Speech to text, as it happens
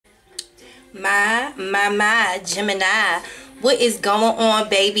My Gemini, what is going on,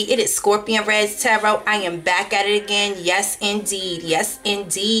 baby? It is ScorpionReddz Tarot. I am back at it again. Yes indeed,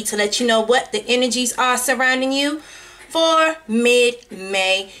 to let you know what the energies are surrounding you for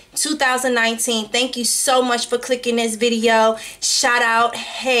mid-May 2019. Thank you so much for clicking this video. Shout out,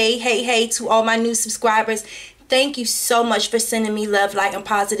 hey to all my new subscribers. Thank you so much for sending me love, light, and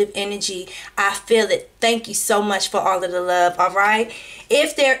positive energy. I feel it. Thank you so much for all of the love, all right?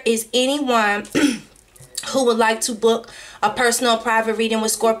 If there is anyone who would like to book a personal private reading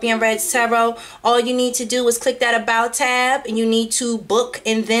with ScorpionReddz Tarot, all you need to do is click that About tab, and you need to book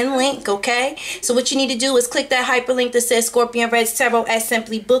and then link, okay? So what you need to do is click that hyperlink that says ScorpionReddz Tarot as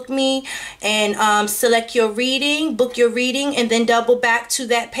Simply Book Me, and select your reading, book your reading, and then double back to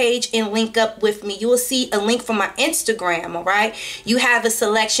that page and link up with me. You will see a link from my Instagram, all right? You have a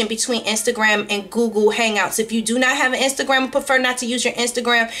selection between Instagram and Google Hangouts. If you do not have an Instagram or prefer not to use your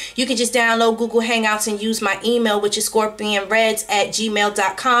Instagram, you can just download Google Hangouts and use my email, which is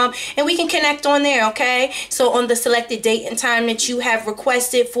scorpionreddztarot@gmail.com, and we can connect on there, okay? So on the selected date and time that you have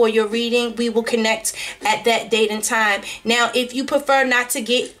requested for your reading, we will connect at that date and time. Now, if you prefer not to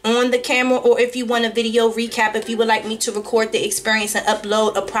get on the camera, or if you want a video recap, if you would like me to record the experience and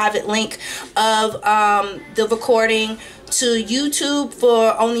upload a private link of the recording to YouTube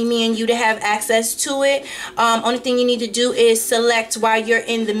for only me and you to have access to it, only thing you need to do is select, while you're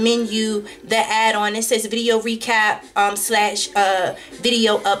in the menu, the add-on. It says video recap slash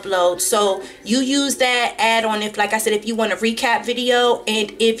video upload. So you use that add-on if, like I said, if you want a recap video,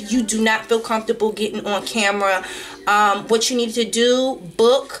 and if you do not feel comfortable getting on camera, what you need to do,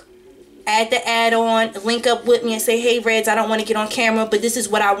 book, add the add-on, link up with me and say, hey Redz, I don't want to get on camera, but this is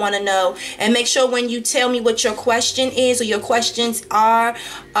what I want to know. And make sure when you tell me what your question is or your questions are,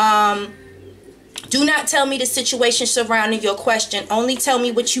 do not tell me the situation surrounding your question. Only tell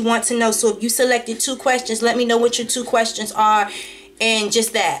me what you want to know. So if you selected 2 questions, let me know what your 2 questions are, and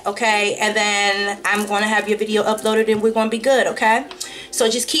just that, okay? And then I'm going to have your video uploaded and we're going to be good, okay? So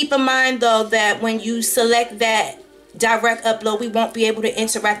just keep in mind though that when you select that direct upload, we won't be able to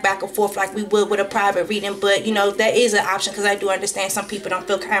interact back and forth like we would with a private reading, but you know, that is an option, because I do understand some people don't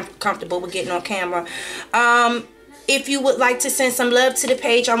feel comfortable with getting on camera. If you would like to send some love to the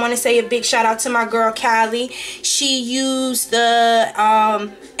page, I want to say a big shout out to my girl Callie. She used the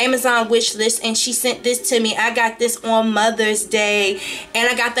Amazon wish list and she sent this to me. I got this on Mother's Day, and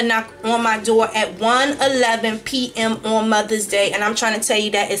I got the knock on my door at 1:11 p.m. on Mother's Day, and I'm trying to tell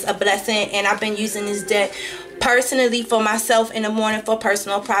you that it's a blessing. And I've been using this deck personally for myself in the morning for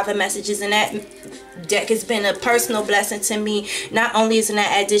personal private messages, and that deck has been a personal blessing to me. Not only is in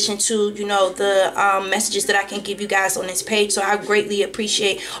that addition to, you know, the messages that I can give you guys on this page, so I greatly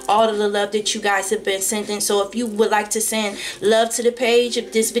appreciate all of the love that you guys have been sending. So if you would like to send love to the page,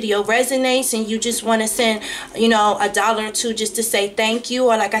 if this video resonates and you just want to send, you know, $1 or $2 just to say thank you,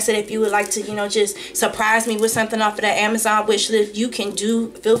 or like I said, if you would like to, you know, just surprise me with something off of that Amazon wish list, you can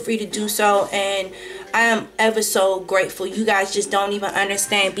feel free to do so. And I am ever so grateful. You guys just don't even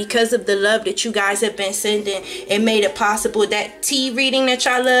understand. Because of the love that you guys have been sending, it made it possible. That tea reading that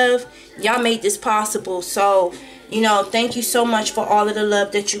y'all love, y'all made this possible. So, you know, thank you so much for all of the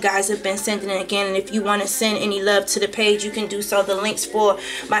love that you guys have been sending. And again, and if you want to send any love to the page, you can do so. The links for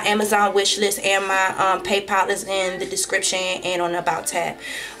my Amazon wish list and my PayPal is in the description and on the About tab.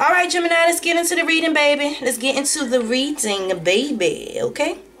 All right, Gemini, let's get into the reading, baby. Let's get into the reading, baby.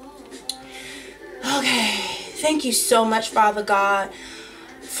 Okay? Okay, thank you so much, Father God,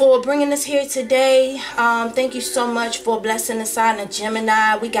 for bringing us here today. Thank you so much for blessing the sign of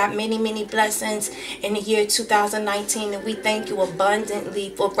Gemini. We got many blessings in the year 2019, and we thank you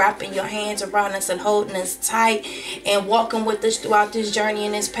abundantly for wrapping your hands around us and holding us tight and walking with us throughout this journey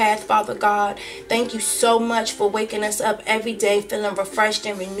and this path, Father God. Thank you so much for waking us up every day feeling refreshed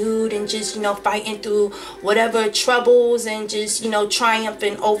and renewed, and just, you know, fighting through whatever troubles and just, you know,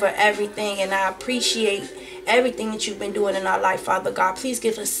 triumphing over everything. And I appreciate everything that you've been doing in our life, Father God. Please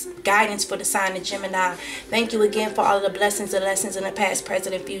give us guidance for the sign of Gemini. Thank you again for all of the blessings and lessons in the past,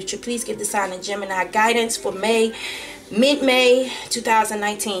 present, and future. Please give the sign of Gemini guidance for mid-May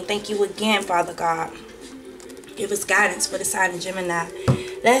 2019. Thank you again, Father God. Give us guidance for the sign of Gemini.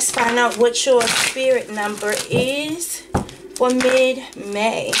 Let's find out what your spirit number is for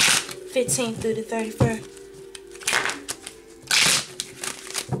mid-May 15th through the 31st.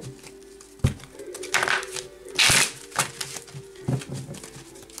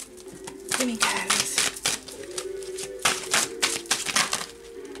 Give me guidance.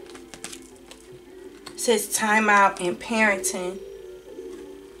 It says time out in parenting.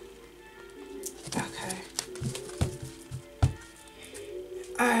 Okay.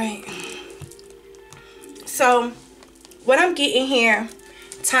 Alright. So what I'm getting here,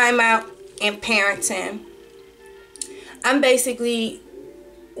 timeout and parenting. I'm basically,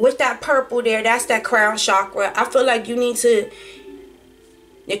 with that purple there, that's that crown chakra. I feel like you need to,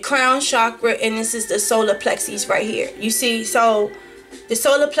 the crown chakra, and this is the solar plexus right here. You see, so the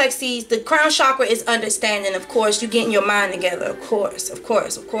solar plexus, the crown chakra is understanding, of course. You getting your mind together, of course, of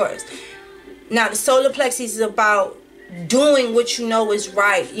course, of course. Now, the solar plexus is about doing what you know is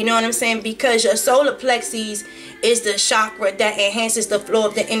right. You know what I'm saying? Because your solar plexus is the chakra that enhances the flow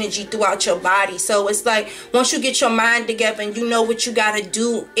of the energy throughout your body. So it's like, once you get your mind together and you know what you got to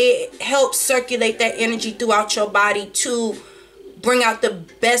do, it helps circulate that energy throughout your body to bring out the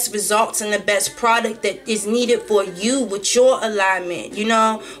best results and the best product that is needed for you with your alignment. You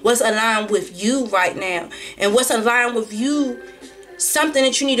know, what's aligned with you right now. And what's aligned with you, something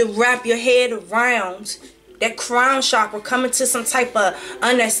that you need to wrap your head around. That crown chakra, coming to some type of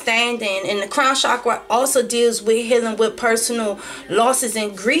understanding. And the crown chakra also deals with healing with personal losses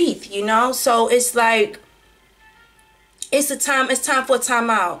and grief, you know. So it's like, it's time for a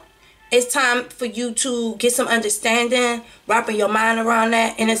timeout. It's time for you to get some understanding, wrapping your mind around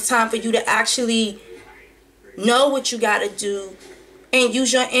that. And it's time for you to actually know what you got to do and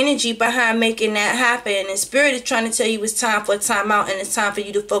use your energy behind making that happen. And Spirit is trying to tell you it's time for a timeout, and it's time for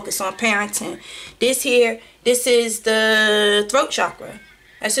you to focus on parenting. This is the throat chakra.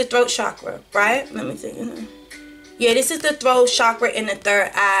 That's the throat chakra, right? Let me think. Yeah, this is the throat chakra in the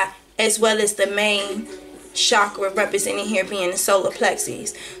third eye, as well as the main chakra representing here being the solar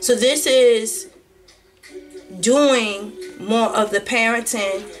plexus. So this is doing more of the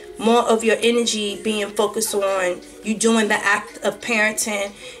parenting, more of your energy being focused on you doing the act of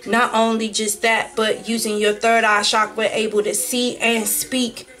parenting. Not only just that, but using your third eye chakra, able to see and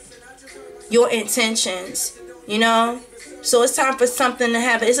speak your intentions, you know. So it's time for something to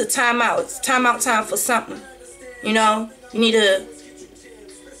happen. It's a timeout. It's timeout time for something, you know. You need to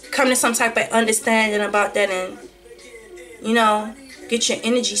come to some type of understanding about that, and, you know, get your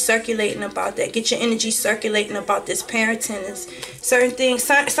energy circulating about that. Get your energy circulating about this parenting. It's certain things,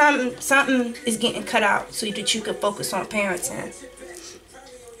 something is getting cut out so that you can focus on parenting.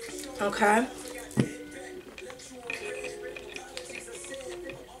 Okay.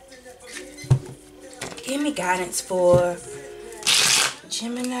 Give me guidance for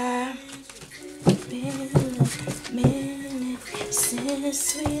Gemini. Been a minute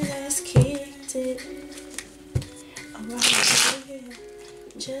since we last kicked it around here.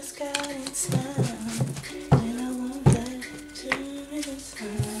 Just got in time, and I won't let you in.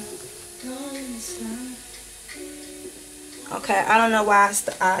 Okay, I don't know why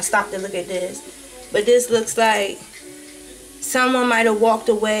I stopped to look at this, but this looks like someone might have walked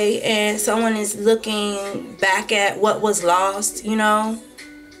away and someone is looking back at what was lost, you know,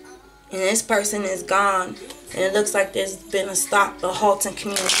 and this person is gone, and it looks like there's been a halt in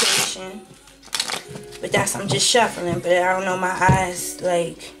communication. But that's, I'm just shuffling, but I don't know, my eyes,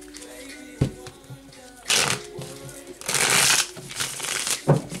 like,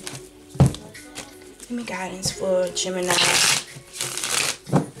 give me guidance for Gemini.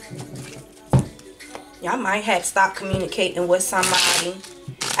 Y'all might have stopped communicating with somebody.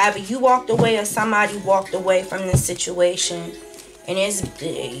 Either you walked away or somebody walked away from this situation. And it's,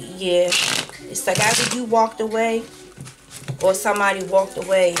 yeah, it's like either you walked away or somebody walked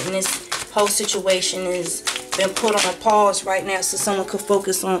away. And this whole situation has been put on a pause right now so someone could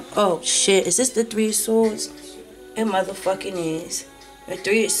focus on, oh shit, is this the Three of Swords? It motherfucking is. The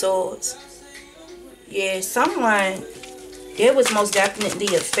Three of Swords. Yeah, someone, there was most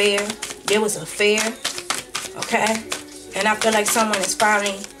definitely a affair. There was a affair, okay? And I feel like someone is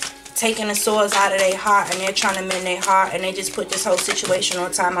finally taking the swords out of their heart, and they're trying to mend their heart, and they just put this whole situation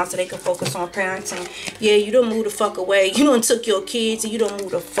on timeout so they can focus on parenting. Yeah, you don't move the fuck away. You done took your kids and you don't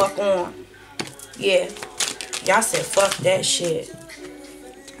move the fuck on. Yeah, y'all said fuck that shit.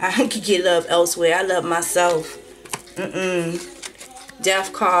 I can get love elsewhere. I love myself.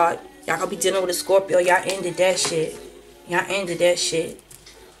 Death card. Y'all gonna be dealing with a Scorpio. Y'all ended that shit. Y'all ended that shit.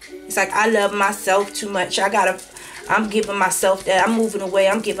 It's like, I love myself too much. I'm giving myself that. I'm moving away.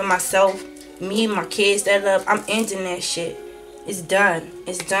 I'm giving myself, me and my kids that love. I'm ending that shit. It's done.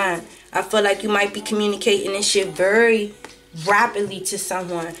 It's done. I feel like you might be communicating this shit very rapidly to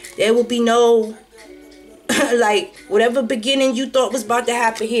someone. There will be no, like, whatever beginning you thought was about to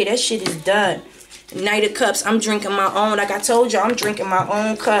happen here, that shit is done. Knight of Cups, I'm drinking my own. Like I told you, I'm drinking my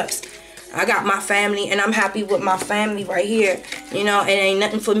own cups. I got my family, and I'm happy with my family right here. You know, it ain't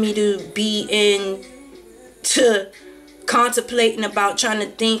nothing for me to be in, to contemplating about, trying to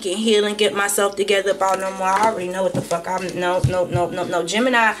think and heal and get myself together about no more. I already know what the fuck I'm, no.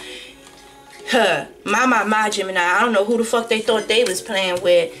 Gemini, My Gemini. I don't know who the fuck they thought they was playing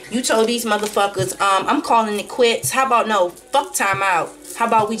with. You told these motherfuckers, I'm calling it quits. How about no? Fuck time out. How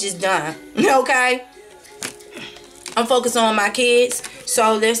about we just done? Okay? I'm focused on my kids.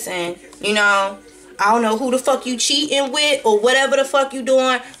 So listen, you know, I don't know who the fuck you cheating with or whatever the fuck you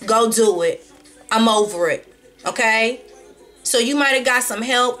doing. Go do it. I'm over it. Okay? So you might have got some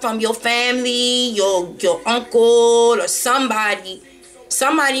help from your family, your uncle or somebody.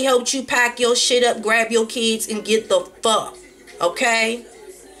 Somebody helped you pack your shit up, grab your kids, and get the fuck. Okay?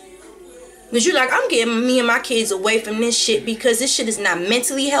 Because you're like, I'm getting me and my kids away from this shit because this shit is not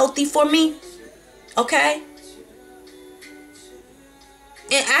mentally healthy for me. Okay?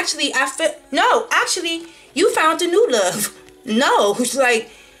 And actually, actually, you found a new love. No, it's like,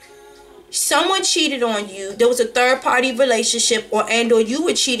 someone cheated on you. There was a third-party relationship, or you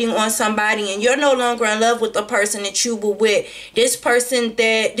were cheating on somebody, and you're no longer in love with the person that you were with. This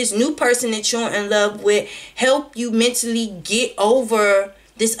new person that you're in love with helped you mentally get over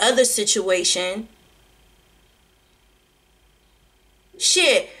this other situation.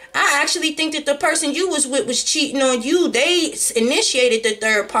 Shit, I actually think that the person you was with was cheating on you. They initiated the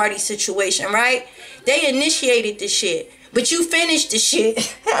third-party situation, right? They initiated the shit. But you finished the shit.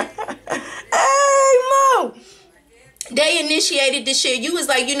 Hey, Mo. They initiated the shit. You was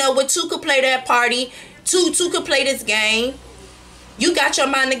like, you know what? Two could play that party. Two could play this game. You got your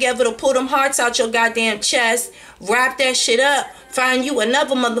mind together to pull them hearts out your goddamn chest. Wrap that shit up. Find you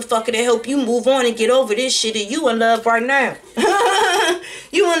another motherfucker to help you move on and get over this shit. And you in love right now.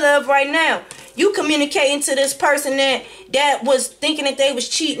 You in love right now. You communicating to this person that was thinking that they was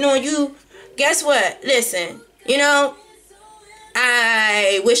cheating on you. Guess what? Listen, you know,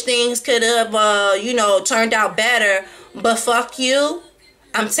 I wish things could have, turned out better. But fuck you.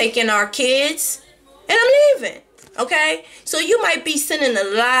 I'm taking our kids. And I'm leaving. Okay? So you might be sending a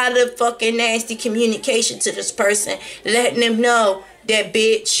lot of fucking nasty communication to this person. Letting them know that,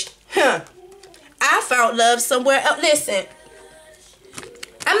 bitch, I found love somewhere else. Listen.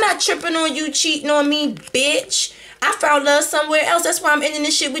 I'm not tripping on you cheating on me, bitch. I found love somewhere else. That's why I'm ending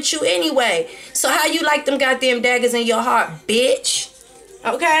this shit with you anyway. So how you like them goddamn daggers in your heart, bitch?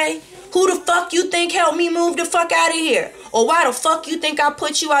 Okay? Who the fuck you think helped me move the fuck out of here? Or why the fuck you think I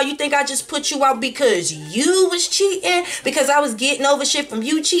put you out? You think I just put you out because you was cheating? Because I was getting over shit from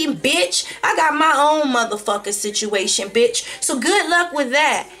you cheating? Bitch, I got my own motherfucker situation, bitch. So good luck with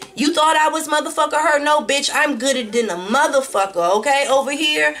that. You thought I was motherfucker hurt? No, bitch. I'm gooder than a motherfucker, okay? Over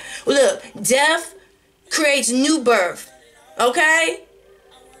here. Look, death creates new birth. Okay?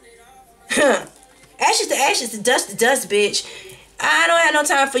 Ashes to ashes, to dust, bitch. I don't have no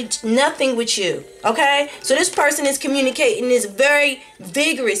time for nothing with you. Okay? So this person is communicating this very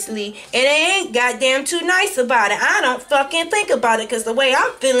vigorously, and they ain't goddamn too nice about it. I don't fucking think about it, because the way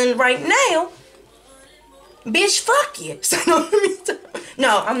I'm feeling right now, bitch, fuck you.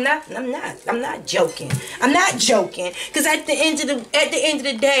 No, I'm not joking. I'm not joking. Because at the end of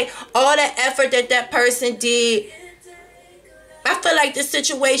the day, all that effort that person did, I feel like the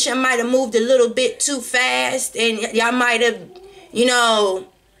situation might have moved a little bit too fast, and y'all might have,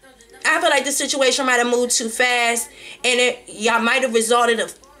 I feel like the situation might have moved too fast, and y'all might have resulted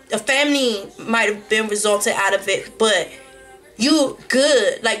a family might have been resulted out of it, but you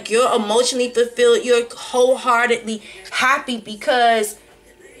good, like you're emotionally fulfilled, you're wholeheartedly happy, because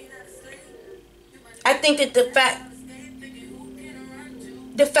I think that the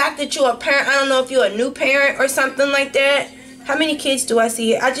fact that you're a parent, I don't know if you're a new parent or something like that. How many kids do I see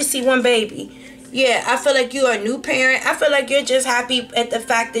here? I just see one baby. Yeah, I feel like you're a new parent. I feel like you're just happy at the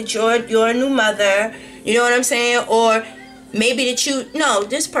fact that you're a new mother. You know what I'm saying? Or maybe that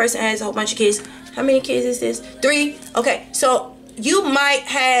this person has a whole bunch of kids. How many kids is this? 3? Okay, so you might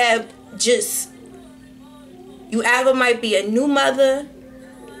have you either might be a new mother,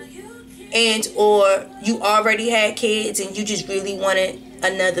 or you already had kids and you just really wanted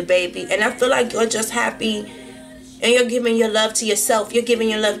another baby. And I feel like you're just happy and you're giving your love to yourself. You're giving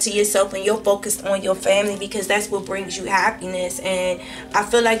your love to yourself and you're focused on your family, because that's what brings you happiness. And I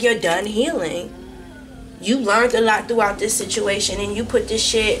feel like you're done healing. You learned a lot throughout this situation and you put this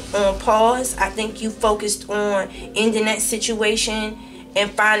shit on pause. I think you focused on ending that situation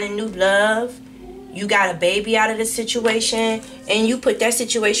and finding new love. You got a baby out of the situation and you put that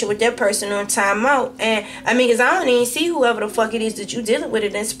situation with that person on timeout. And I mean, because I don't even see whoever the fuck it is that you dealing with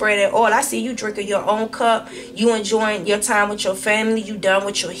it and spread it all. I see you drinking your own cup. You enjoying your time with your family. You done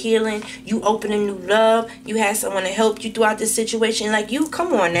with your healing. You opening new love. You had someone to help you throughout this situation. Like, you,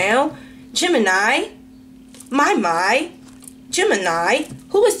 come on now. Gemini. Gemini.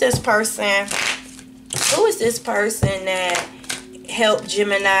 Who is this person? Who is this person that help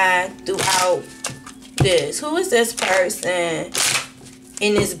Gemini throughout this. Who is this person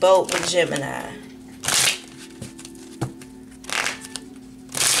in this boat with Gemini?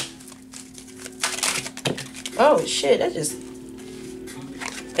 Oh shit, that just...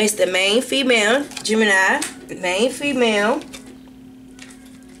 It's the main female, Gemini, main female,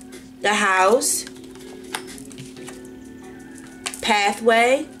 the house,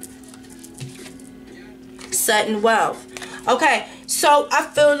 pathway, sudden wealth. Okay, so I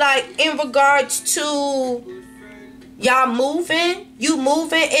feel like in regards to y'all moving,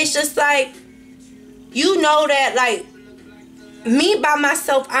 it's just like, you know that, like, me by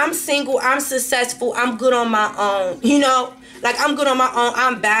myself, I'm single, I'm successful, I'm good on my own, you know? Like, I'm good on my own,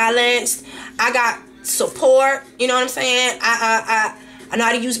 I'm balanced, I got support, you know what I'm saying? I know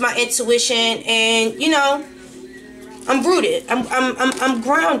how to use my intuition, and, you know, I'm rooted, I'm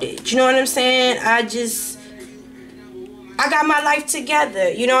grounded, you know what I'm saying? I got my life together,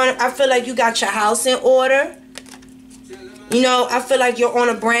 you know? I feel like you got your house in order, you know? I feel like you're on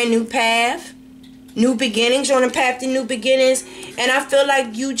a brand new path. New beginnings. You're on a path to new beginnings. And I feel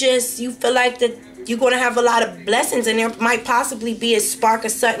like you feel like that you're going to have a lot of blessings. And there might possibly be a spark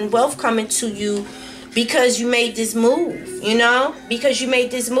of sudden wealth coming to you because you made this move. You know? Because you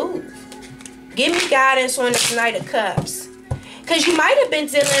made this move. Give me guidance on the Knight of Cups. Because you might have been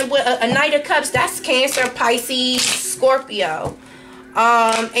dealing with a Knight of Cups. That's Cancer, Pisces, Scorpio.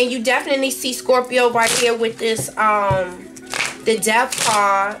 And you definitely see Scorpio right here with this, the Death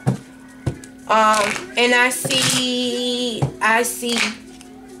card. And I see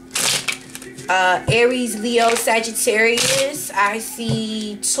Aries, Leo, Sagittarius. I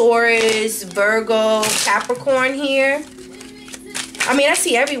see Taurus, Virgo, Capricorn here. I mean, I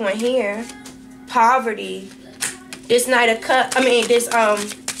see everyone here. Poverty. This Knight of Cups. I mean, this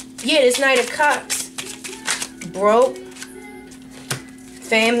Knight of Cups. Broke.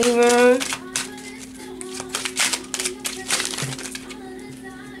 Family room.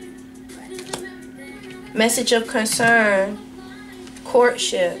 Message of concern.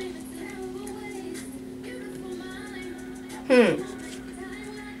 Courtship.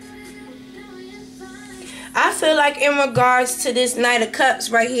 I feel like in regards to this Knight of Cups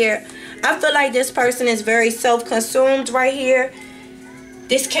right here, I feel like this person is very self-consumed right here.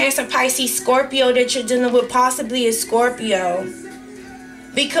 This Cancer, Pisces, Scorpio that you're dealing with possibly is Scorpio.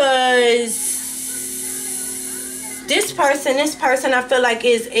 Because this person I feel like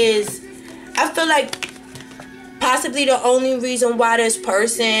I feel like possibly the only reason why this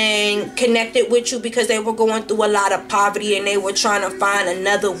person connected with you because they were going through a lot of poverty and they were trying to find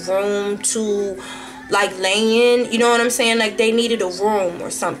another room to like lay in, you know what I'm saying? Like they needed a room or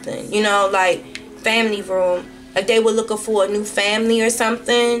something, you know, like family room. Like they were looking for a new family or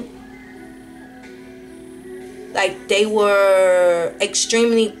something. Like they were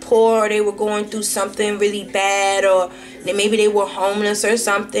extremely poor, or they were going through something really bad, or maybe they were homeless or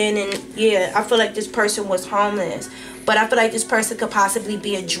something. And yeah, I feel like this person was homeless. But I feel like this person could possibly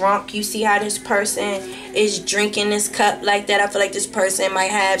be a drunk. You see how this person is drinking this cup like that? I feel like this person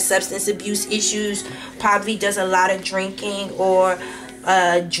might have substance abuse issues. Probably does a lot of drinking or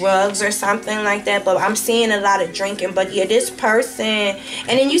drugs or something like that. But I'm seeing a lot of drinking. But yeah, this person. And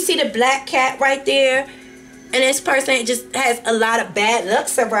then you see the black cat right there. And this person just has a lot of bad luck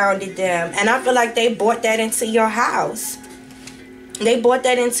surrounded them. And I feel like they brought that into your house. They brought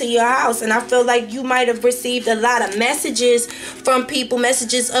that into your house. And I feel like you might have received a lot of messages from people,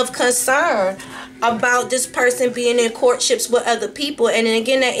 messages of concern about this person being in courtships with other people. And then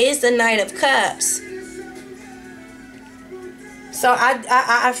again, that is the Knight of Cups. So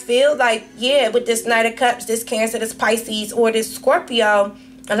I feel like, yeah, with this Knight of Cups, this Cancer, this Pisces, or this Scorpio,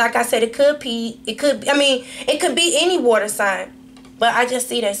 and like I said, it could be any water sign. But I just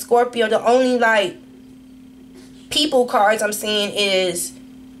see that Scorpio, the only like people cards I'm seeing is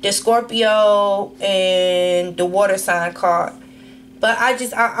the Scorpio and the water sign card. But I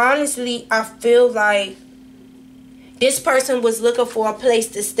honestly feel like this person was looking for a place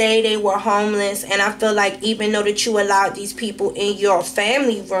to stay. They were homeless. And I feel like even though that you allowed these people in your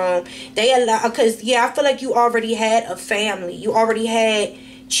family room, because yeah, I feel like you already had a family. You already had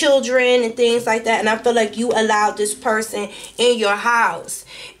children and things like that. And I feel like you allowed this person in your house.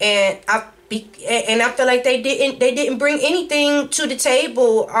 And I feel like they didn't bring anything to the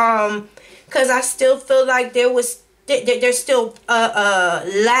table, because I still feel like there's still a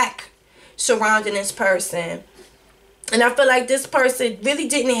lack surrounding this person. And I feel like this person really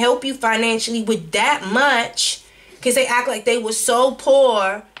didn't help you financially with that much, because they act like they were so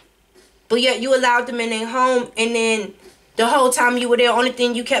poor, but yet you allowed them in their home. And then The whole time you were there, only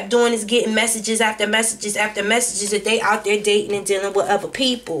thing you kept doing is getting messages after messages after messages that they out there dating and dealing with other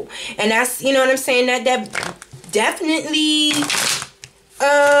people. And that's, you know what I'm saying, that definitely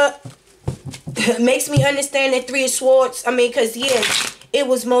makes me understand that Three of Swords. I mean, because yeah, it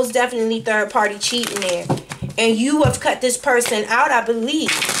was most definitely third party cheating there. And you have cut this person out, I believe.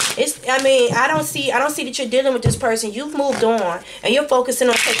 I mean, I don't see that you're dealing with this person. You've moved on, and you're focusing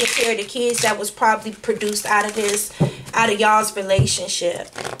on taking care of the kids that was probably produced out of y'all's relationship.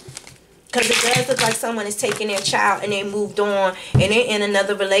 Because it does look like someone is taking their child and they moved on, and they're in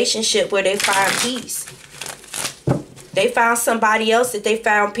another relationship where they find peace. They found somebody else that they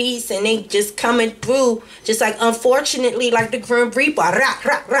found peace, and they just coming through, just like, unfortunately, like the Grim Reaper, rock,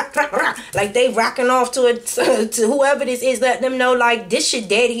 rock, rock, rock, rock, like they rocking off to whoever this is, letting them know, like, this shit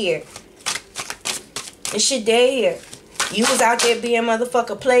dead here. This shit dead here. You was out there being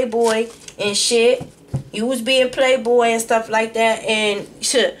motherfucker playboy and shit. You was being playboy and stuff like that, and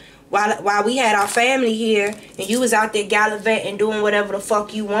shit, while we had our family here, and you was out there gallivanting, doing whatever the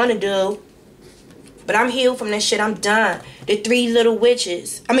fuck you want to do. But I'm healed from that shit. I'm done. The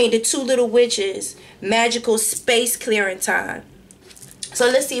two little witches. Magical space clearing time. So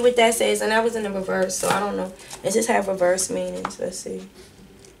let's see what that says. And that was in the reverse, so I don't know. Does this have reverse meanings? Let's see.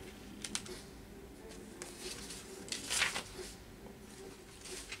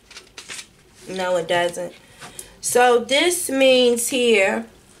 No, it doesn't. So this means here,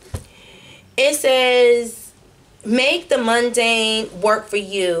 it says, make the mundane work for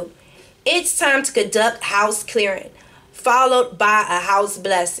you. It's time to conduct house clearing, followed by a house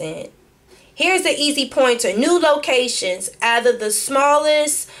blessing. Here's an easy pointer. New locations, either the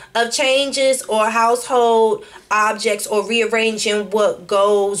smallest of changes or household objects, or rearranging what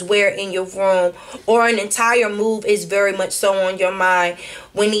goes where in your room, or an entire move is very much so on your mind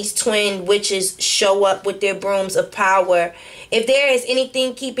when these twin witches show up with their brooms of power. If there is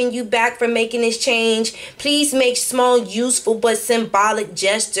anything keeping you back from making this change, please make small, useful, but symbolic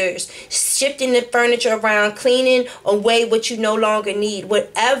gestures. Shifting the furniture around, cleaning away what you no longer need.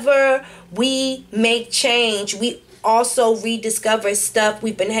 Whatever we make change, we also rediscover stuff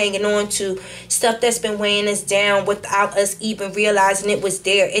we've been hanging on to. Stuff that's been weighing us down without us even realizing it was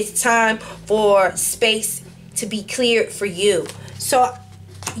there. It's time for space to be cleared for you. So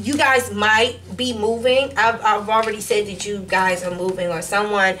you guys might be moving. I've already said that you guys are moving, or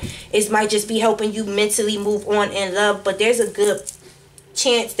someone might just be helping you mentally move on in love. But there's a good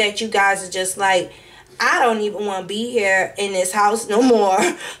chance that you guys are just like, I don't even want to be here in this house no more.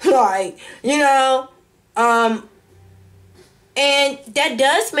 Like, you know, and that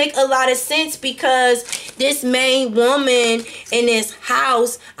does make a lot of sense, because this main woman in this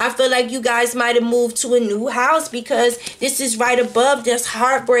house, I feel like you guys might have moved to a new house, because this is right above this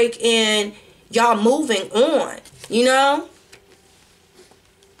heartbreak and y'all moving on, you know?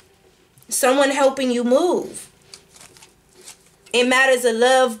 Someone helping you move. It matters of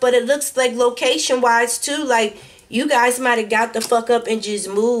love, but it looks like location-wise too, like you guys might have got the fuck up and just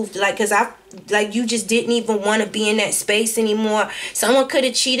moved. Like, because you just didn't even want to be in that space anymore. Someone could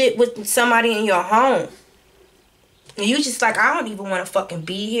have cheated with somebody in your home. And you just like, I don't even want to fucking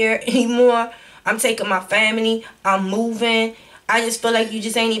be here anymore. I'm taking my family. I'm moving. I just feel like you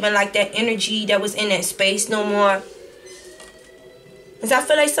just ain't even like that energy that was in that space no more. Because I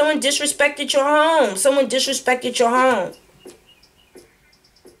feel like someone disrespected your home. Someone disrespected your home.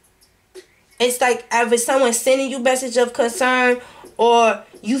 It's like either someone sending you message of concern, or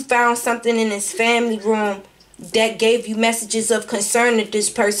you found something in this family room that gave you messages of concern that this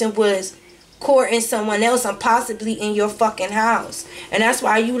person was courting someone else, and possibly in your fucking house. And that's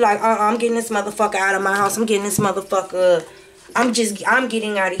why you like, I'm getting this motherfucker out of my house. I'm getting this motherfucker. I'm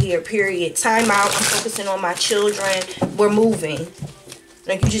getting out of here, period. Time out. I'm focusing on my children. We're moving.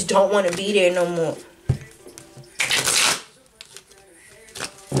 Like, you just don't want to be there no more.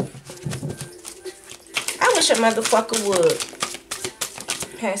 I wish a motherfucker would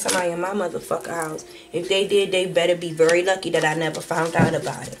have somebody in my motherfucker house. If they did, they better be very lucky that I never found out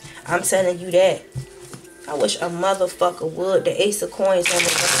about it. I'm telling you that. I wish a motherfucker would. The Ace of Coins on the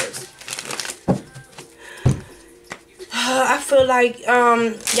reverse. I feel like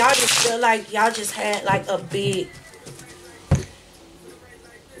y'all just feel like y'all just had like a big,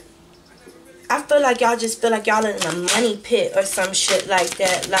 I feel like y'all just feel like y'all in a money pit or some shit like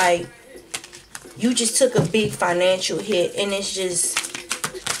that. Like, you just took a big financial hit, and it's just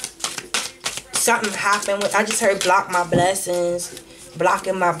something happened with, I just heard block my blessings,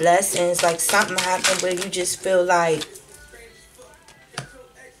 blocking my blessings. Like, something happened where you just feel like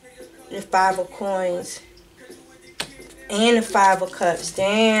the Five of Coins and the Five of Cups.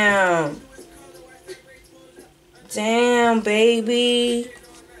 Damn. Damn, baby.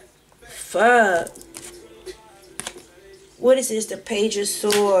 Fuck. What is this? The Page of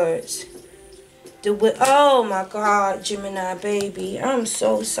Swords. Oh my God, Gemini, baby. I'm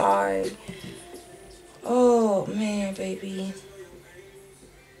so sorry. Oh, man, baby.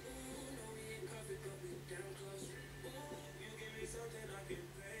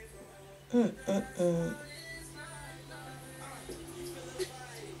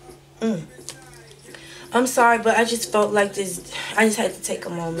 I'm sorry, but I just felt like this. I just had to take a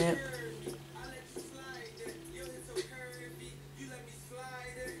moment.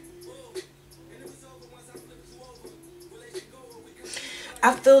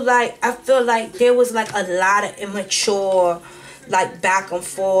 I feel like there was like a lot of immature, like back and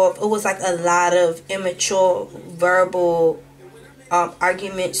forth. It was like a lot of immature verbal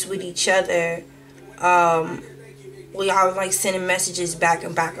arguments with each other. We all like sending messages back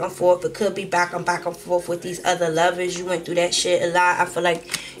and forth. It could be back and forth with these other lovers. You went through that shit a lot. I feel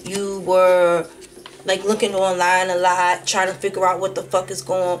like you were like looking online a lot, trying to figure out what the fuck is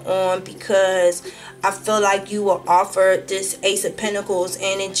going on, because I feel like you were offered this Ace of Pentacles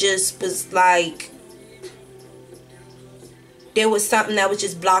and it just was like there was something that was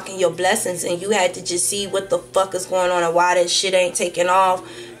just blocking your blessings, and you had to just see what the fuck is going on and why that shit ain't taking off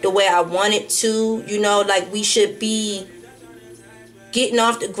the way I want it to. You know, like we should be getting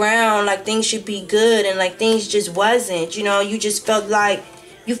off the ground, like things should be good, and like things just wasn't. You know, you just felt like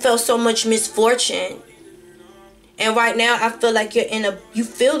you felt so much misfortune. And right now I feel like you're in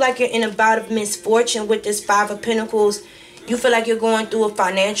a bout of misfortune with this Five of Pentacles. You feel like you're going through a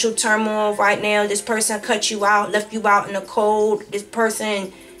financial turmoil right now. This person cut you out, left you out in the cold. This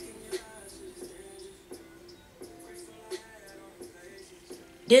person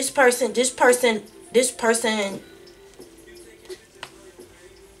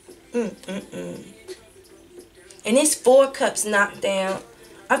and it's 4 cups knocked down.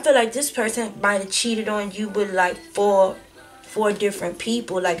 I feel like this person might have cheated on you with like four different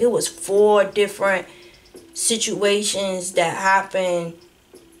people. Like it was 4 different situations that happened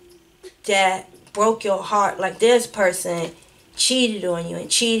that broke your heart. Like this person cheated on you and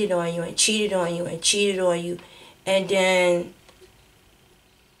cheated on you and cheated on you and cheated on you, and then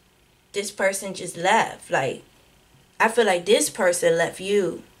this person just left. Like I feel like this person left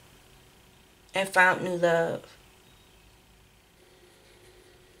you and found new love.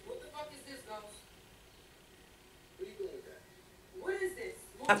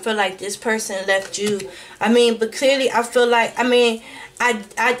 I feel like this person left you. I mean, but clearly I feel like, I mean,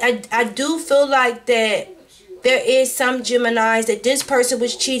 I do feel like that there is some Geminis that this person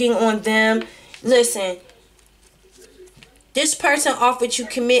was cheating on them. Listen, this person offered you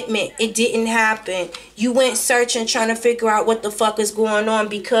commitment. It didn't happen. You went searching, trying to figure out what the fuck is going on,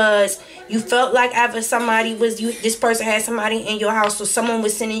 because you felt like after somebody was, this person had somebody in your house, or someone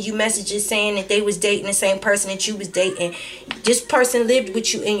was sending you messages saying that they was dating the same person that you was dating. This person lived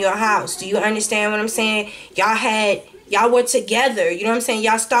with you in your house. Do you understand what I'm saying? Y'all were together. You know what I'm saying?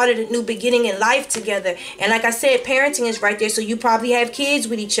 Y'all started a new beginning in life together. And like I said, parenting is right there, so you probably have kids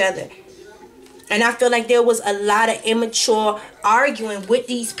with each other. And I feel like there was a lot of immature arguing with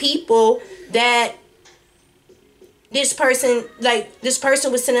these people, that this person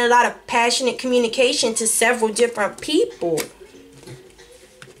was sending a lot of passionate communication to several different people.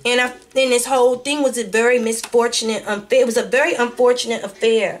 And this whole thing was a very misfortunate, it was a very unfortunate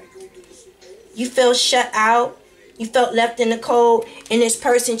affair. You felt shut out. You felt left in the cold, and this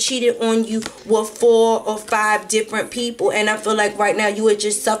person cheated on you with 4 or 5 different people. And I feel like right now you are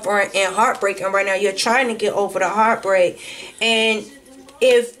just suffering and heartbreaking. Right now you're trying to get over the heartbreak. And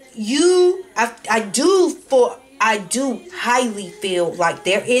if you, I do highly feel like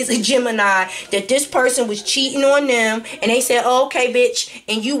there is a Gemini that this person was cheating on them, and they said, oh, okay, bitch,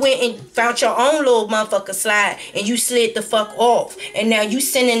 and you went and found your own little motherfucker slide, and you slid the fuck off, and now you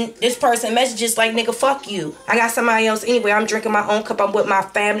sending this person messages like, nigga, fuck you. I got somebody else anyway. I'm drinking my own cup. I'm with my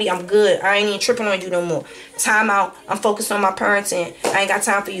family. I'm good. I ain't even tripping on you no more. Time out. I'm focused on my parenting. I ain't got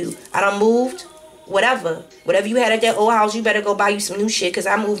time for you. I done moved. Whatever you had at that old house, you better go buy you some new shit, because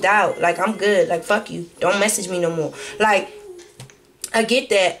I moved out. Like, I'm good. Like, fuck you. Don't message me no more. Like, I get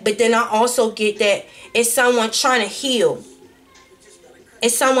that. But then I also get that it's someone trying to heal.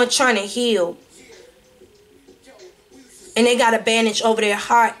 It's someone trying to heal. And they got a bandage over their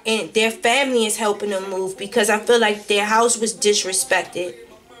heart, and their family is helping them move, because I feel like their house was disrespected.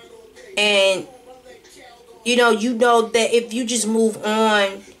 And, you know that if you just move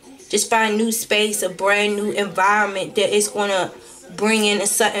on, just find new space, a brand new environment, that is going to bring in a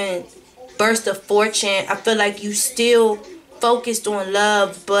sudden burst of fortune. I feel like you still focused on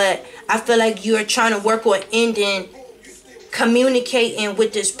love, but I feel like you're trying to work on ending communicating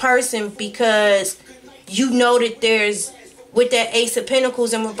with this person because you know that there's, with that Ace of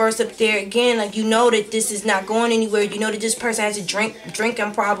Pentacles in reverse up there again, like you know that this is not going anywhere. You know that this person has a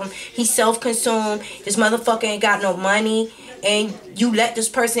drinking problem. He's self-consumed. This motherfucker ain't got no money. And you let this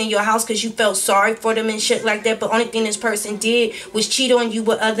person in your house because you felt sorry for them and shit like that. But only thing this person did was cheat on you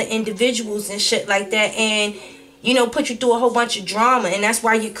with other individuals and shit like that. And, you know, put you through a whole bunch of drama. And that's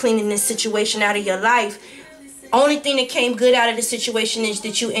why you're cleaning this situation out of your life. Only thing that came good out of the situation is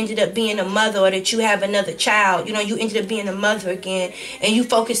that you ended up being a mother, or that you have another child. You know, you ended up being a mother again. And you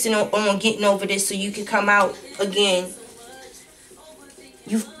focusing on getting over this so you can come out again.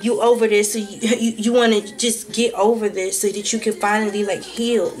 You over this, so you want to just get over this so that you can finally like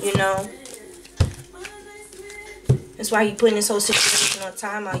heal, you know. That's why you putting this whole situation on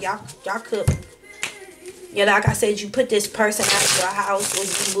timeout. Y'all could, yeah, like I said, you put this person out of your house or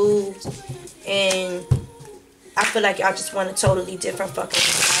you moved, and I feel like y'all just want a totally different fucking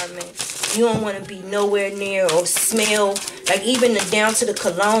environment. You don't want to be nowhere near or smell, like even down to the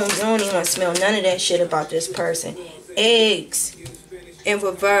cologne. You don't even want to smell none of that shit about this person. Eggs in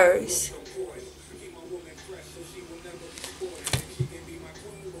reverse.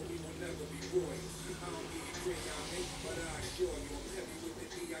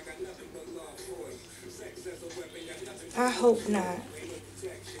 I hope not.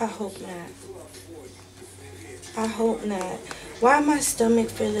 I hope not. I hope not. Why my stomach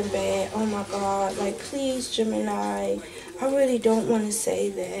feeling bad? Oh my God. Like, please, Gemini. I really don't want to say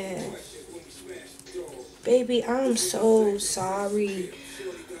that. Baby, I'm so sorry.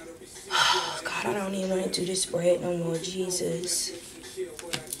 Oh, God, I don't even want to do this spread no more. Jesus.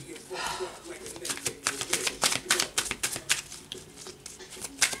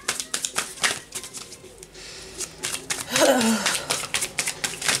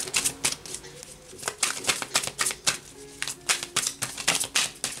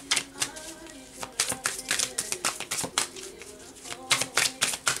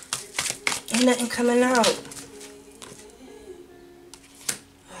 Ain't nothing coming out.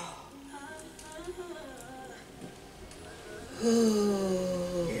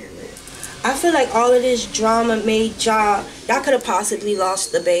 I feel like all of this drama made y'all could have possibly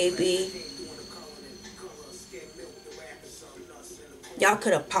lost the baby. Y'all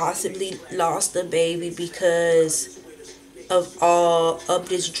could have possibly lost the baby because of all of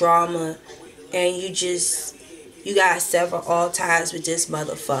this drama, and you guys sever all ties with this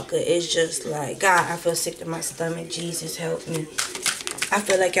motherfucker. It's just like, God, I feel sick to my stomach. Jesus, help me. I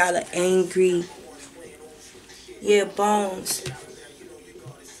feel like y'all are angry. Yeah, Bones.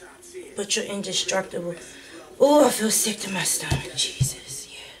 But you're indestructible. Oh, I feel sick to my stomach. Jesus,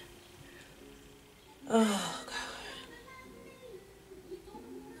 yeah. Oh,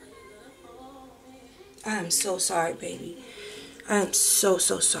 God. I am so sorry, baby. I am so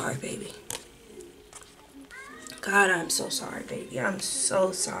sorry, baby. God, I'm so sorry, baby. I'm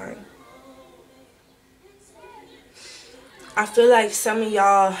so sorry. I feel like some of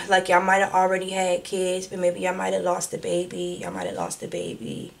y'all, like y'all might have already had kids, but maybe y'all might have lost the baby. Y'all might have lost the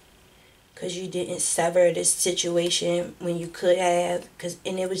baby because you didn't sever this situation when you could have,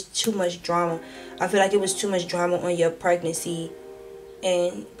 and it was too much drama. I feel like it was too much drama on your pregnancy,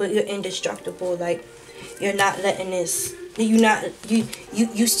 but you're indestructible. Like, you're not letting this,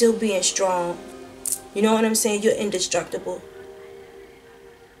 you still being strong. You know what I'm saying? You're indestructible.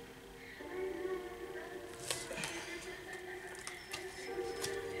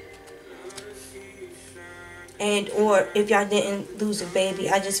 And or if y'all didn't lose a baby,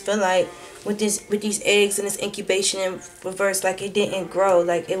 I just feel like with these eggs and this incubation in reverse, like it didn't grow,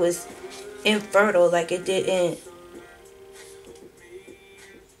 like it was infertile, like it didn't,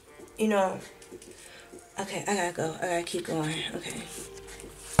 you know. Okay, I gotta go. I gotta keep going. Okay.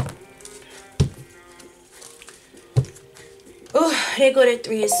 Oh, there go the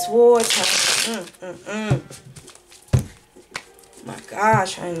Three of Swords. My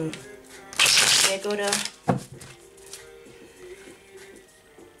gosh, honey. There go the...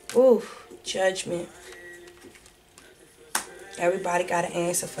 Ooh, Judgment. Everybody got an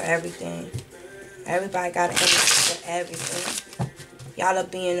answer for everything. Everybody got an answer for everything. Y'all are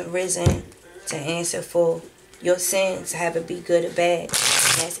being arisen to answer for your sins, have it be good or bad.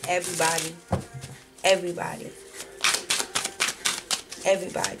 That's everybody. Everybody.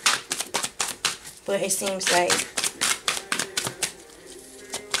 Everybody. But it seems like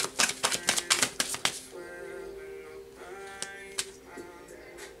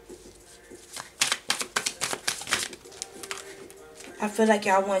I feel like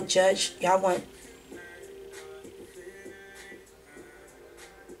y'all want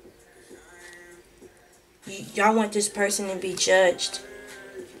Y'all want this person to be judged.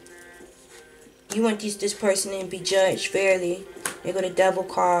 You want this person to be judged fairly. They go to Devil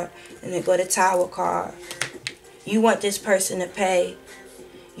card and they go to Tower card. You want this person to pay.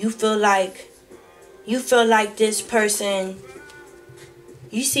 You feel like this person,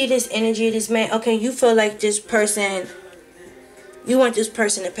 you see this energy of this man, okay, you feel like this person, you want this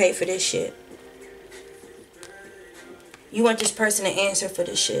person to pay for this shit. You want this person to answer for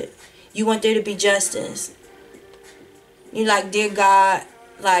this shit. You want there to be justice. You like, dear God,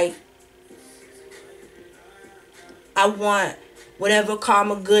 like, I want whatever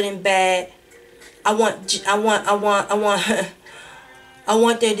karma, good and bad. I want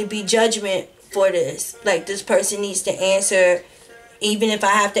there to be judgment for this. Like, this person needs to answer, even if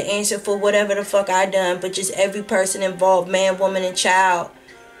I have to answer for whatever the fuck I done. But just every person involved, man, woman, and child.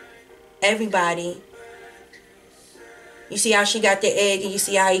 Everybody. You see how she got the egg and you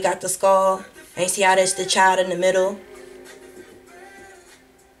see how he got the skull? And you see how there's the child in the middle?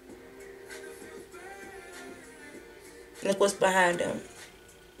 Look what's behind them.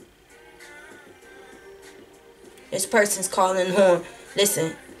 This person's calling on.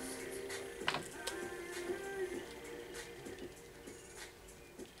 Listen.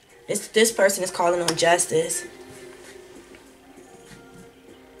 This person is calling on justice.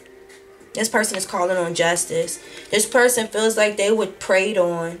 This person is calling on justice. This person feels like they were preyed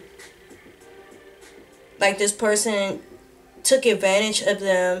on. Like this person took advantage of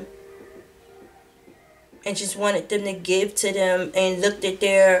them and just wanted them to give to them, and looked at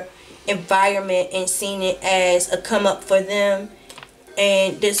their environment and seen it as a come up for them.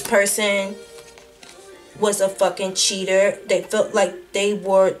 And this person was a fucking cheater. They felt like they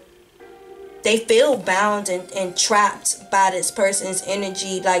feel bound and trapped by this person's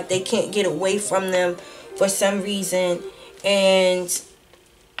energy. Like they can't get away from them for some reason. And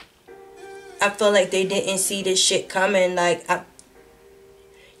I feel like they didn't see this shit coming. Like,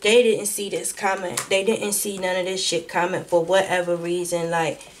 they didn't see this coming. They didn't see none of this shit coming for whatever reason.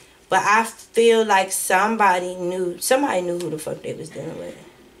 Like, but I feel like somebody knew who the fuck they was dealing with.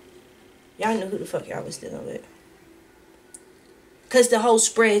 Y'all knew who the fuck y'all was dealing with. Because the whole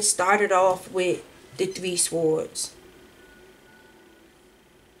spread started off with the 3 swords.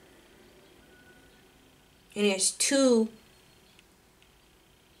 And there's 2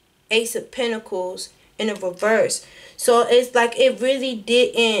 Ace of Pentacles in the reverse. So it's like it really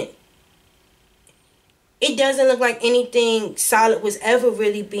didn't. It doesn't look like anything solid was ever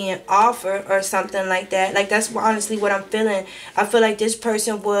really being offered or something like that. Like, that's honestly what I'm feeling. I feel like this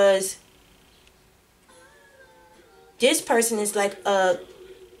person was. This person is like a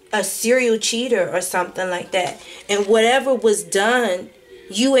serial cheater or something like that. And whatever was done,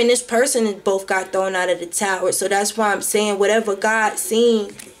 you and this person both got thrown out of the tower. So that's why I'm saying whatever God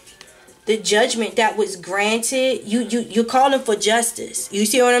seen, the judgment that was granted, you're calling for justice. You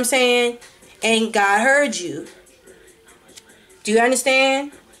see what I'm saying? And God heard you. Do you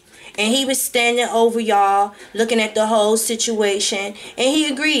understand? And he was standing over y'all, looking at the whole situation. And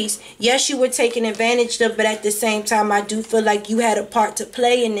he agrees. Yes, you were taken advantage of, but at the same time, I do feel like you had a part to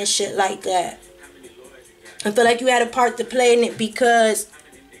play in this shit like that. I feel like you had a part to play in it because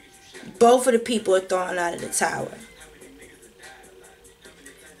both of the people are thrown out of the tower.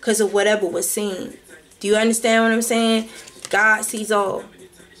 Because of whatever was seen. Do you understand what I'm saying? God sees all.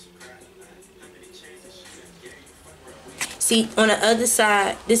 See, on the other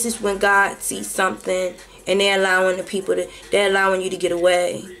side, this is when God sees something and they're allowing the people to, they're allowing you to get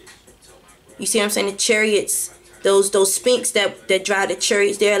away. You see what I'm saying? The chariots, those sphinx that drive the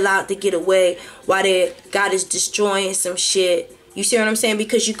chariots, they're allowed to get away while God is destroying some shit. You see what I'm saying?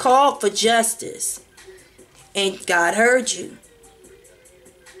 Because you called for justice and God heard you.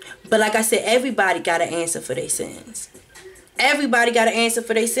 But like I said, everybody got to answer for their sins. Everybody got to answer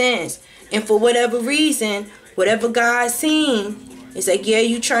for their sins. And for whatever reason, whatever God seen, it's like, yeah,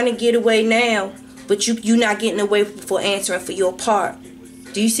 you trying to get away now, but you not getting away for answering for your part.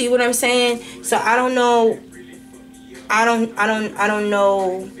 Do you see what I'm saying? So I don't know. I don't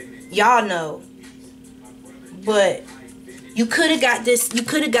know. Y'all know. But you could have got this. You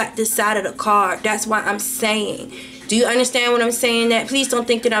could have got this side of the card. That's why I'm saying. Do you understand what I'm saying? That please don't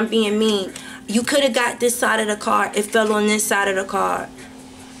think that I'm being mean. You could have got this side of the card. It fell on this side of the card.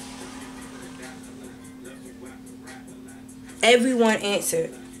 Everyone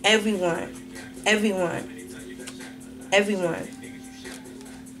answered. Everyone. Everyone. Everyone.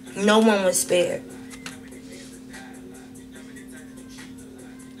 No one was spared.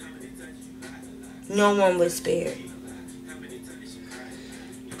 No one was spared.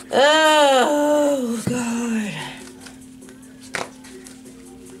 Oh, God.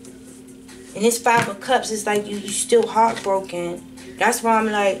 And this 5 of Cups is like you still heartbroken. That's why I'm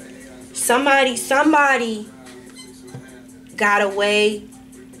like, somebody got away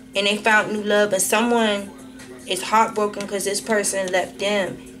and they found new love, and someone is heartbroken because this person left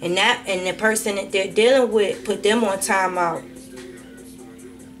them, and the person that they're dealing with put them on timeout.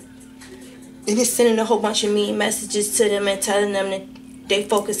 And it's sending a whole bunch of mean messages to them and telling them that they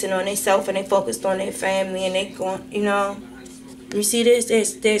focusing on themselves and they focused on their family, and they going, you know. You see this?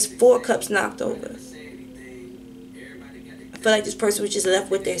 There's 4 cups knocked over. I feel like this person was just left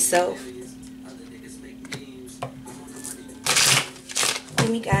with their self. Give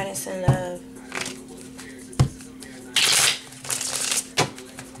me guidance and love.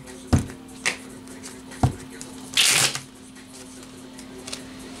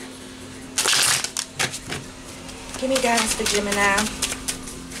 Give me guidance for Gemini.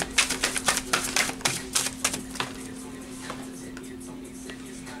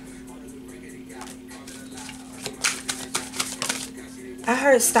 I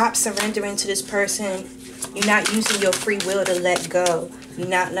heard stop surrendering to this person. You're not using your free will to let go. You're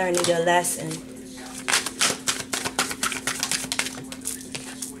not learning your lesson.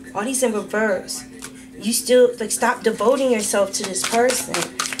 All these in reverse. You still, like, stop devoting yourself to this person.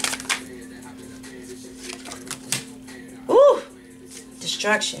 Ooh.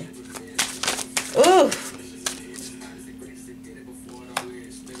 Destruction. Ooh.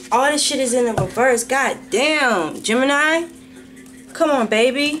 All this shit is in the reverse. God damn. Gemini. Come on,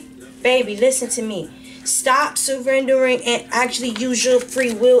 baby. Baby, listen to me. Stop surrendering and actually use your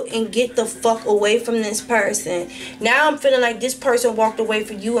free will and get the fuck away from this person. Now I'm feeling like this person walked away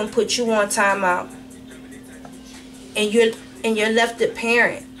from you and put you on timeout. And you're left the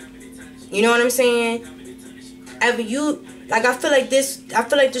parent. You know what I'm saying? I feel like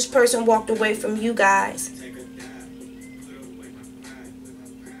this person walked away from you guys.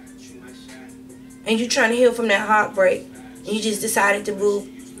 And you're trying to heal from that heartbreak. And you just decided to move,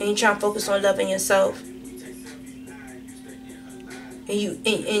 and you're trying to focus on loving yourself. And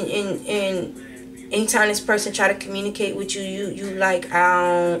anytime this person try to communicate with you, you like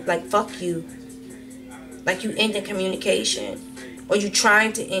fuck you. Like you end the communication, or you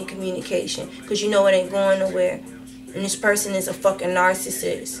trying to end communication because you know it ain't going nowhere. And this person is a fucking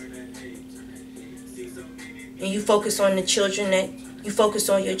narcissist. And you focus on the children you focus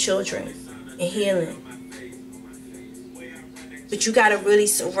on your children and healing. But you gotta really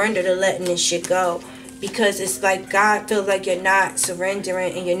surrender to letting this shit go. Because it's like God feels like you're not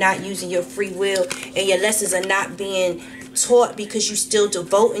surrendering and you're not using your free will. And your lessons are not being taught because you still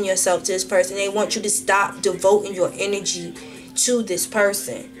devoting yourself to this person. They want you to stop devoting your energy to this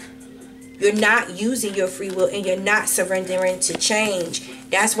person. You're not using your free will and you're not surrendering to change.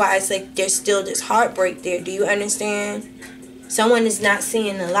 That's why it's like there's still this heartbreak there. Do you understand? Someone is not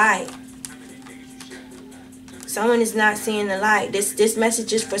seeing the light. Someone is not seeing the light. This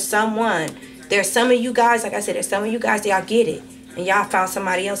message is for someone. There's some of you guys, like I said, there's some of you guys, y'all get it. And y'all found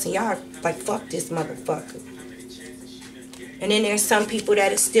somebody else and y'all like, fuck this motherfucker. And then there's some people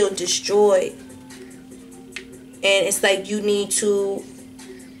that is still destroyed. And it's like you need to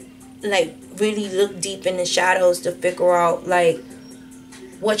like really look deep in the shadows to figure out like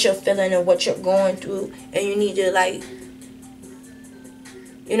what you're feeling and what you're going through. And you need to like,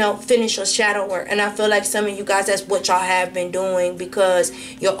 you know, finish your shadow work. And I feel like some of you guys, that's what y'all have been doing because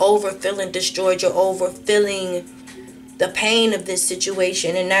you're over feeling destroyed. You're over feeling the pain of this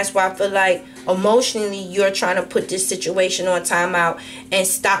situation. And that's why I feel like emotionally you're trying to put this situation on timeout and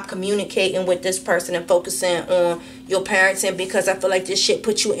stop communicating with this person and focusing on your parenting, because I feel like this shit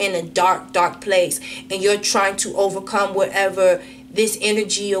puts you in a dark place and you're trying to overcome whatever this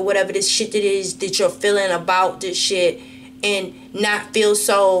energy or whatever this shit that is that you're feeling about this shit, and not feel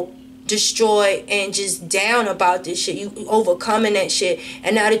so destroyed and just down about this shit. You overcoming that shit.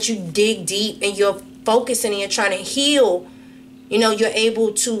 And now that you dig deep and you're focusing and you're trying to heal, you know, you're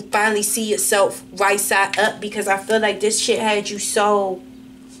able to finally see yourself right side up, because I feel like this shit had you so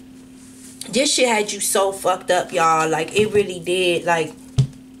fucked up, y'all. Like, it really did. Like,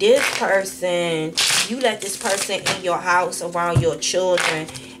 this person, you let this person in your house around your children,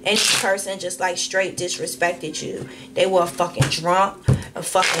 and this person just like straight disrespected you. They were a fucking drunk, a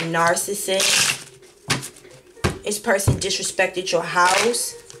fucking narcissist. This person disrespected your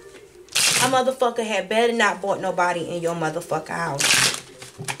house. A motherfucker had better not bought nobody in your motherfucking house.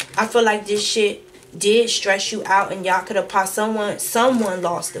 I feel like this shit did stress you out, and y'all could have possibly someone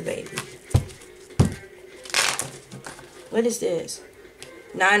lost the baby. What is this?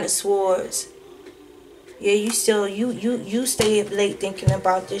 9 of Swords. Yeah, you still, you stay up late thinking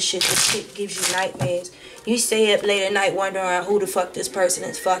about this shit. This shit gives you nightmares. You stay up late at night wondering who the fuck this person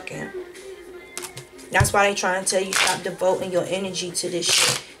is fucking. That's why they trying to tell you stop devoting your energy to this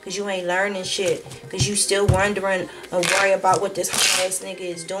shit. Because you ain't learning shit. Because you still wondering and worry about what this whole ass nigga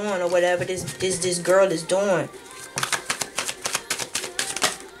is doing. Or whatever this girl is doing.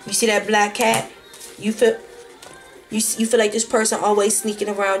 You see that black cat? You feel like this person always sneaking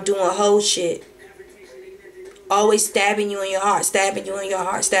around doing whole shit. Always stabbing you in your heart, stabbing you in your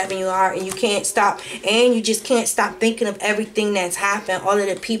heart, stabbing you in your heart, and you can't stop. And you just can't stop thinking of everything that's happened. All of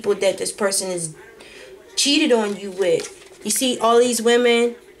the people that this person has cheated on you with. You see all these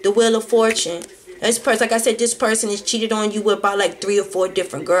women, the Wheel of Fortune. This person, like I said, this person has cheated on you with about like 3 or 4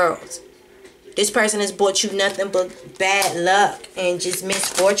 different girls. This person has brought you nothing but bad luck and just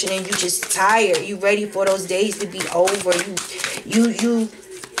misfortune, and you just tired. You ready for those days to be over. You.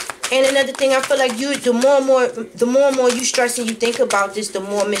 And another thing, I feel like the more and more you stress and you think about this, the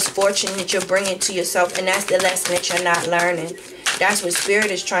more misfortune that you're bringing to yourself. And that's the lesson that you're not learning. That's what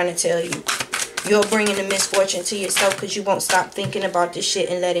Spirit is trying to tell you. You're bringing the misfortune to yourself because you won't stop thinking about this shit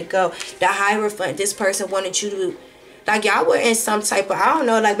and let it go. The Hierophant, this person wanted you to, like, y'all were in some type of, I don't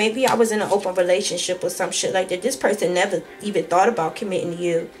know, like maybe I was in an open relationship or some shit like that. This person never even thought about committing to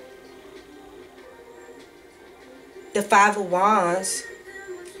you. The 5 of Wands.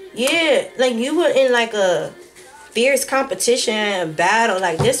 Yeah, like you were in like a fierce competition battle.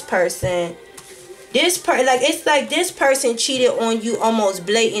 Like this person, like it's like this person cheated on you almost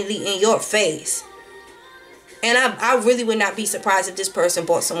blatantly in your face. And I really would not be surprised if this person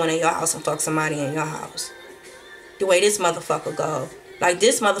bought someone in your house and fucked somebody in your house. The way this motherfucker go. Like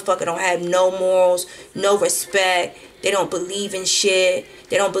this motherfucker don't have no morals, no respect. They don't believe in shit.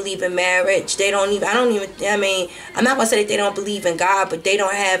 They don't believe in marriage. They don't even, I mean, I'm not going to say that they don't believe in God, but they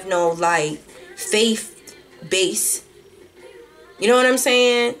don't have no, like, faith base. You know what I'm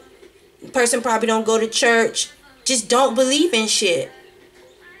saying? The person probably don't go to church. Just don't believe in shit.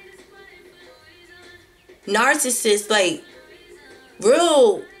 Narcissist, like,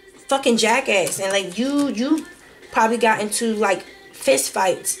 real fucking jackass. And, like, you probably got into, like, fist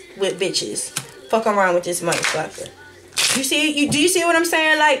fights with bitches. Fuck around with this motherfucker. You see, do you see what I'm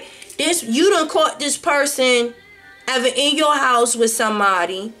saying? Like this, you done caught this person ever in your house with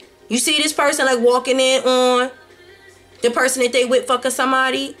somebody. You see this person like walking in on the person that they with fucking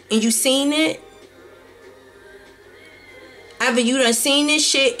somebody, and you seen it. Ever you done seen this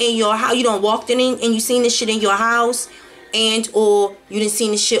shit in your house? You done walked in and you seen this shit in your house, and or you done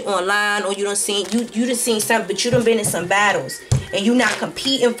seen this shit online, or you done seen you done seen something, but you done been in some battles. And you're not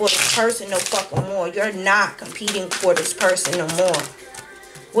competing for this person no fucking more. You're not competing for this person no more.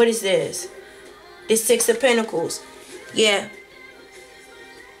 What is this? This 6 of Pentacles. Yeah.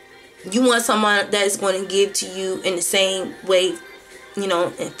 You want someone that is going to give to you in the same way, you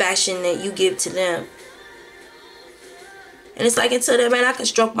know, in fashion that you give to them. And it's like, until then, man, I can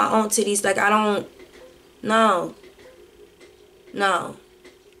stroke my own titties. Like, I don't. No. No.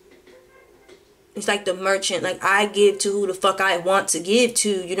 It's like the merchant. Like, I give to who the fuck I want to give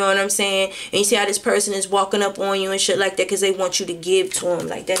to. You know what I'm saying? And you see how this person is walking up on you and shit like that because they want you to give to them.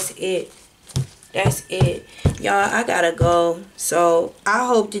 Like, that's it. That's it. Y'all, I gotta go. So, I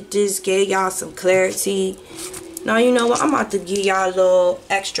hope that this gave y'all some clarity. Now, you know what? I'm about to give y'all a little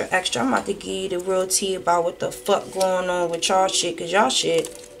extra. I'm about to give you the real tea about what the fuck going on with y'all shit. Because y'all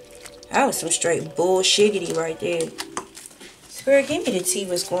shit, that was some straight bullshiggity right there. Spirit, give me the tea.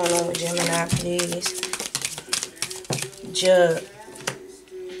 What's going on with Gemini, please? Jug.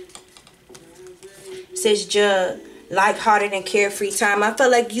 Says Jug. Light-hearted and carefree time. I feel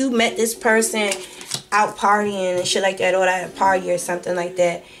like you met this person out partying and shit like that, or at a party or something like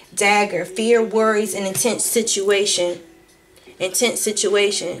that. Dagger. Fear, worries, and intense situation. Intense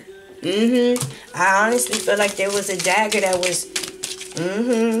situation. I honestly feel like there was a dagger that was...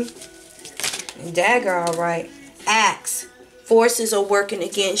 Dagger, alright. Axe. Forces are working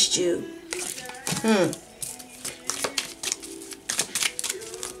against you.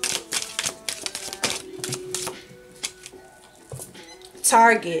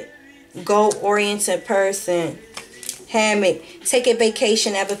 Target. Goal-oriented person. Hammock. Take a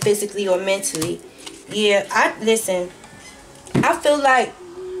vacation, ever physically or mentally. Yeah, listen. I feel like,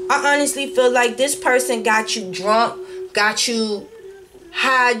 I honestly feel like this person got you drunk, got you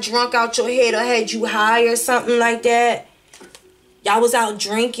high, drunk out your head, or had you high or something like that. Y'all was out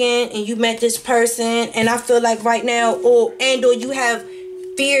drinking and you met this person, and I feel like right now, or you have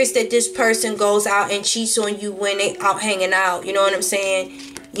fears that this person goes out and cheats on you when they out hanging out. You know what I'm saying?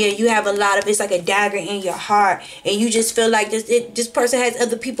 Yeah, you have a lot of, it's like a dagger in your heart, and you just feel like this person has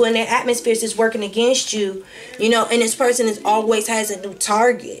other people in their atmospheres that's working against you, you know, and this person always has a new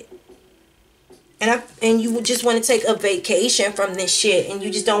target. And you just want to take a vacation from this shit, and you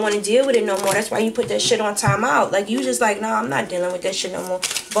just don't want to deal with it no more. That's why you put that shit on timeout. Like, you just like, no, I'm not dealing with that shit no more.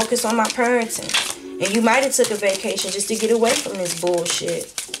 Focus on my parenting. And you might have took a vacation just to get away from this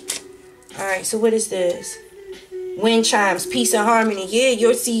bullshit. Alright, so what is this? Wind chimes, peace and harmony. Yeah,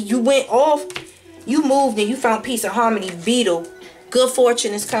 you went off. You moved and you found peace and harmony. Beetle. Good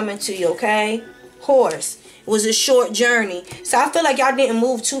fortune is coming to you, okay? Horse. It was a short journey. So I feel like y'all didn't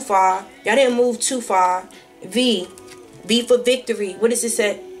move too far. Y'all didn't move too far. V. V for victory. What does it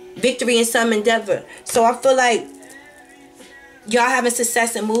say? Victory in some endeavor. So I feel like y'all having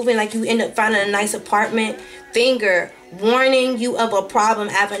success in moving. Like you end up finding a nice apartment. Finger. Warning you of a problem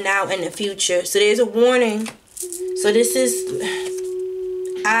either now in the future. So there's a warning. So this is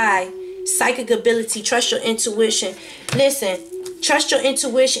psychic ability. Trust your intuition. Listen. Trust your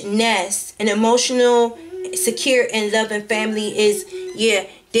intuition. Nest. An emotional, secure and loving family is, yeah,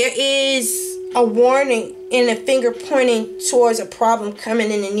 there is a warning and a finger pointing towards a problem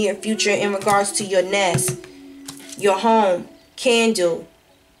coming in the near future in regards to your nest, your home. Candle.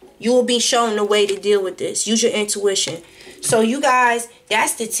 You will be shown the way to deal with this. Use your intuition. So you guys,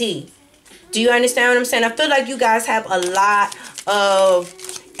 that's the tea. Do you understand what I'm saying? I feel like you guys have a lot of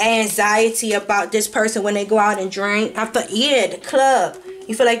anxiety about this person when they go out and drink. I feel, yeah, the club.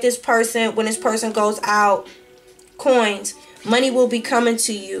 You feel like this person, when this person goes out, coins, money will be coming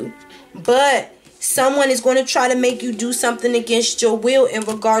to you. But someone is going to try to make you do something against your will in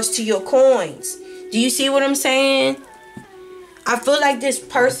regards to your coins. Do you see what I'm saying? I feel like this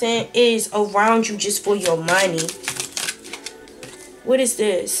person is around you just for your money. What is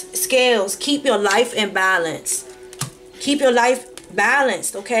this? Scales. Keep your life in balance. Keep your life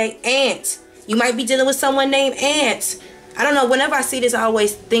balanced, okay? Ant. You might be dealing with someone named Ant. I don't know. Whenever I see this, I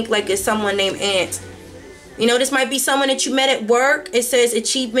always think like it's someone named Ant. You know, this might be someone that you met at work. It says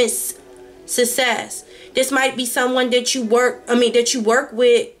achievements, success. This might be someone that you work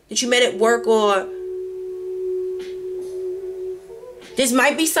with, that you met at work, or this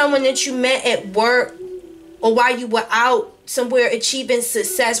might be someone that you met at work or while you were out somewhere achieving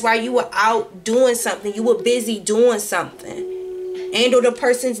success, while you were out doing something. You were busy doing something. And or the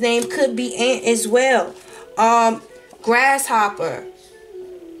person's name could be Ant as well. Grasshopper.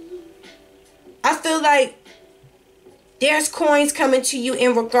 I feel like there's coins coming to you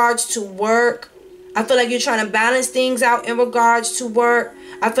in regards to work. I feel like you're trying to balance things out in regards to work.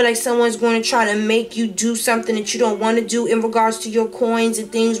 I feel like someone's going to try to make you do something that you don't want to do in regards to your coins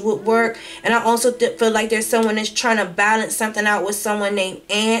and things with work. And I also feel like there's someone that's trying to balance something out with someone named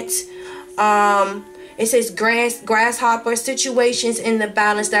Ant. It says grasshopper. Situations in the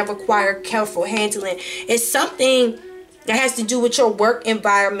balance that require careful handling. It's something that has to do with your work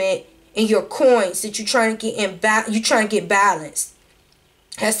environment and your coins that you're trying to get balanced.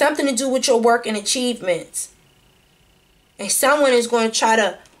 It has something to do with your work and achievements. And someone is going to try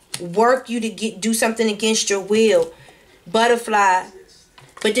to work you to do something against your will. Butterfly.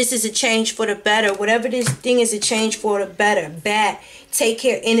 But this is a change for the better. Whatever this thing is, a change for the better. Bat. Take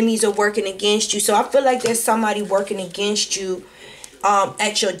care. Enemies are working against you. So I feel like there's somebody working against you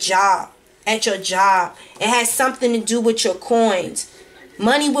at your job. At your job. It has something to do with your coins.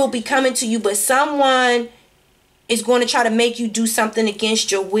 Money will be coming to you, but someone is going to try to make you do something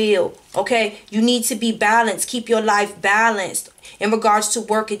against your will. Okay? You need to be balanced. Keep your life balanced in regards to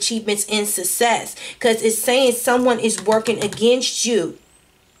work, achievements, and success. Because it's saying someone is working against you.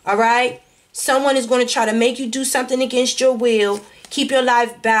 Alright? Someone is going to try to make you do something against your will. Keep your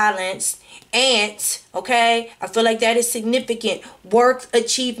life balanced. Ant. Okay? I feel like that is significant. Work,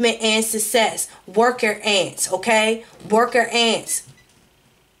 achievement, and success. Worker ants. Okay? Worker ants.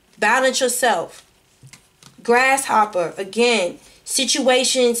 Balance yourself. Grasshopper, again,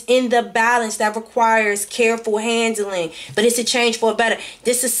 situations in the balance that requires careful handling, but it's a change for a better.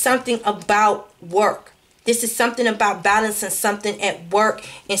 This is something about work. This is something about balancing something at work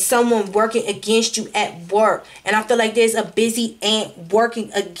and someone working against you at work. And I feel like there's a busy ant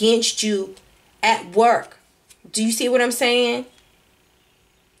working against you at work. Do you see what I'm saying?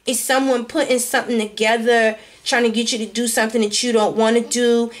 It's someone putting something together, trying to get you to do something that you don't want to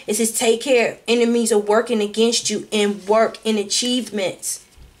do. It says take care. Enemies are working against you in work and achievements.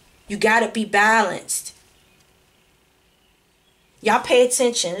 You got to be balanced. Y'all pay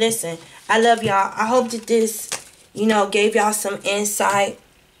attention. Listen, I love y'all. I hope that this, gave y'all some insight.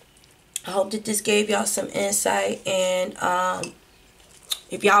 I hope that this gave y'all some insight. And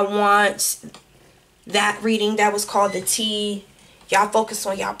if y'all want that reading that was called The Tea, y'all focus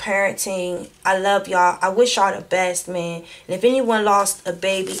on y'all parenting. I love y'all. I wish y'all the best, man. And if anyone lost a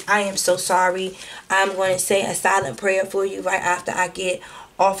baby, I am so sorry. I'm going to say a silent prayer for you right after I get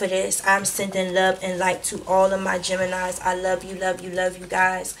off of this. I'm sending love and light to all of my Geminis. I love you, love you, love you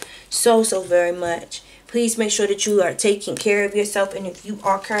guys so very much. Please make sure that you are taking care of yourself. And if you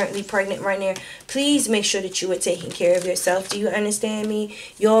are currently pregnant right now, please make sure that you are taking care of yourself. Do you understand me?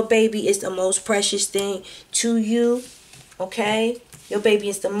 Your baby is the most precious thing to you. Okay? Your baby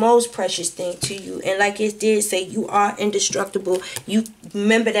is the most precious thing to you. And like it did say, you are indestructible. You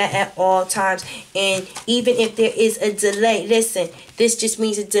remember that at all times. And even if there is a delay, listen, this just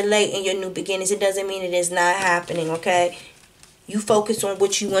means a delay in your new beginnings. It doesn't mean it is not happening, okay? You focus on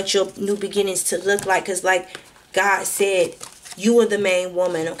what you want your new beginnings to look like. Because like God said, you are the main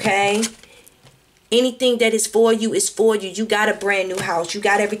woman, okay? Anything that is for you is for you. You got a brand new house. You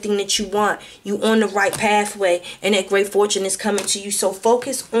got everything that you want. You on the right pathway. And that great fortune is coming to you. So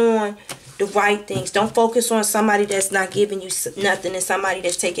focus on the right things. Don't focus on somebody that's not giving you nothing and somebody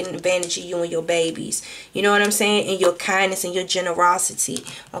that's taking advantage of you and your babies. You know what I'm saying? And your kindness and your generosity.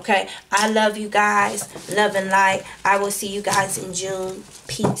 Okay? I love you guys. Love and light. I will see you guys in June.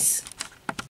 Peace.